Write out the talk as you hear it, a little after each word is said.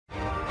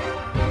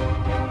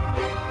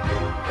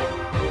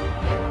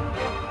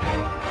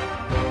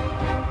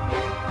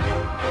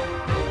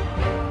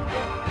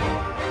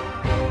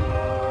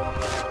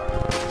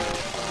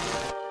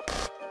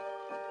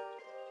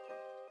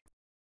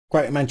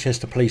Greater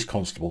Manchester Police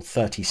Constable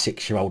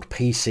 36-year-old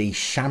PC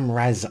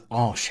Shamraze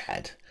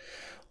Arshad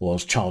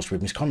was charged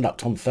with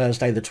misconduct on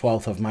Thursday the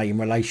 12th of May in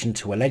relation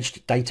to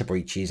alleged data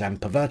breaches and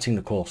perverting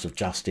the course of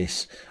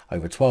justice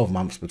over 12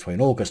 months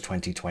between August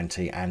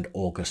 2020 and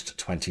August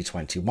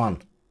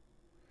 2021.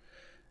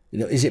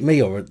 Is it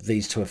me, or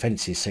these two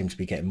offences seem to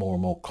be getting more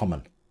and more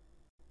common?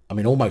 I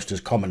mean, almost as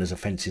common as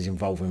offences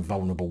involving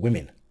vulnerable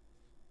women.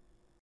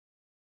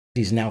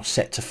 He is now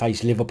set to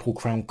face Liverpool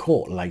Crown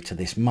Court later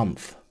this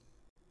month.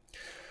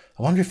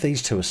 I wonder if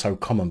these two are so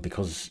common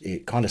because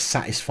it kind of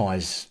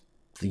satisfies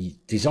the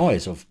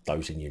desires of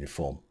those in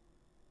uniform.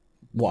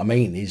 What I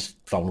mean is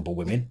vulnerable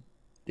women.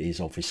 It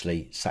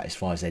obviously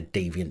satisfies their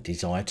deviant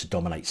desire to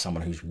dominate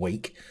someone who's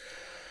weak.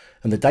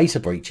 And the data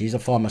breaches, I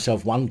find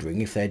myself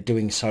wondering if they're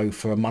doing so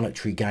for a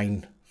monetary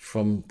gain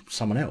from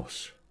someone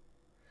else.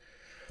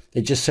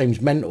 It just seems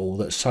mental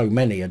that so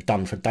many are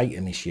done for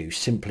data misuse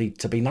simply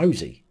to be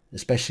nosy,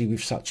 especially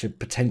with such a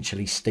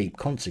potentially steep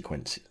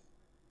consequences.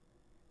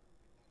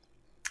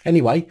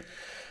 Anyway,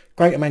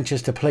 Greater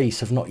Manchester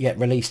Police have not yet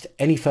released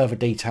any further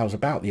details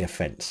about the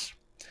offence.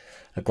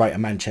 A Greater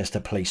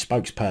Manchester Police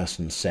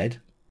spokesperson said,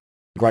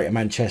 "The Greater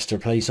Manchester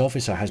police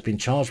officer has been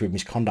charged with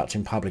misconduct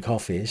in public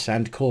office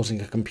and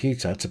causing a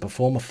computer to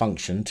perform a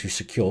function to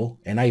secure,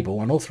 enable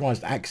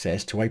unauthorised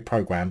access to a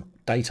programme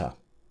data."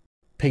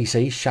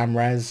 PC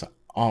Shamraze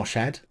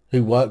Arshad,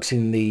 who works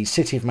in the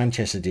City of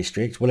Manchester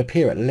district, will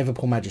appear at the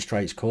Liverpool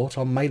Magistrates Court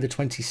on May the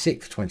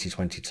 26th,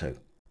 2022.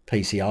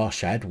 PC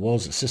Arshad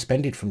was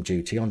suspended from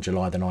duty on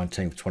July the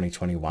 19th,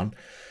 2021,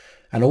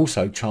 and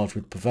also charged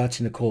with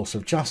perverting the course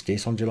of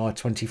justice on July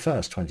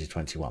 21st,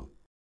 2021.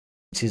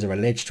 These are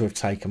alleged to have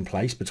taken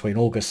place between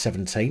August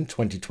 17,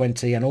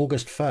 2020 and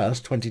August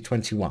 1st,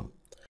 2021.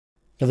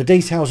 Now, the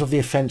details of the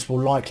offence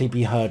will likely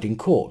be heard in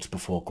court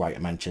before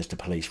Greater Manchester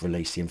Police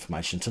release the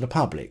information to the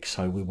public,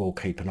 so we will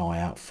keep an eye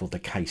out for the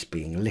case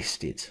being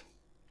listed.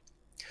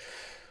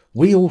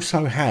 We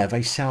also have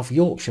a South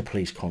Yorkshire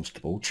Police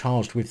Constable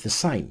charged with the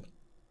same,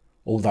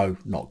 although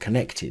not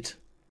connected.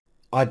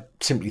 I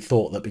simply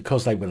thought that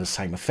because they were the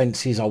same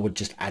offences, I would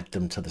just add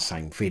them to the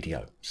same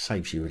video.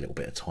 Saves you a little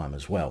bit of time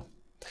as well.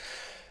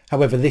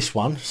 However, this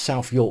one,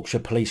 South Yorkshire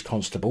Police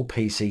Constable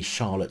PC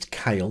Charlotte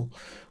Kaill,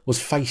 was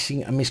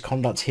facing a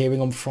misconduct hearing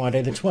on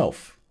Friday the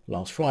 12th,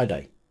 last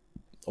Friday.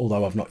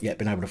 Although I've not yet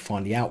been able to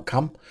find the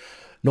outcome,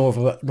 nor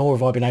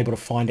have I been able to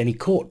find any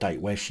court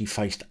date where she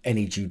faced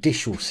any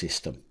judicial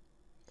system.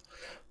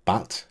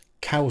 But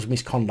Kaill's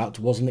misconduct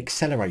was an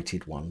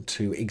accelerated one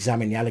to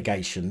examine the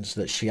allegations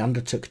that she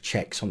undertook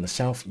checks on the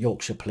South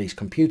Yorkshire Police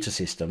computer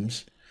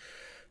systems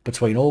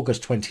between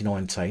August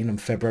 2019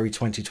 and February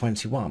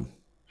 2021.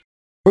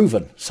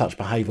 Proven such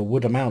behaviour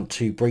would amount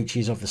to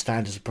breaches of the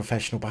standards of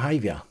professional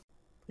behaviour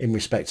in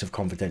respect of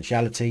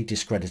confidentiality,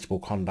 discreditable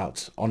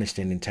conduct,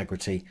 honesty and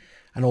integrity,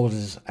 and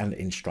orders and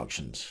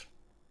instructions.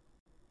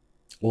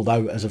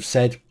 Although, as I've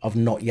said, I've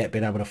not yet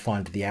been able to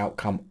find the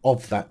outcome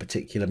of that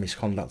particular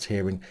misconduct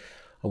hearing,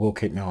 I will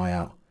keep my eye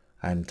out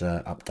and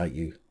update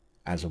you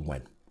as and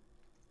when.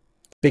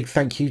 Big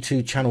thank you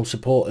to channel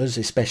supporters,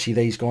 especially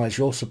these guys.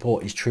 Your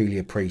support is truly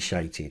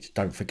appreciated.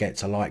 Don't forget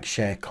to like,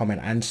 share,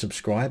 comment and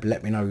subscribe.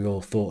 Let me know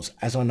your thoughts,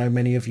 as I know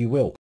many of you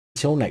will.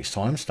 Until next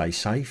time, stay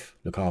safe,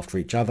 look after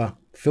each other,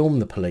 film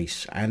the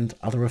police and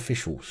other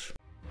officials.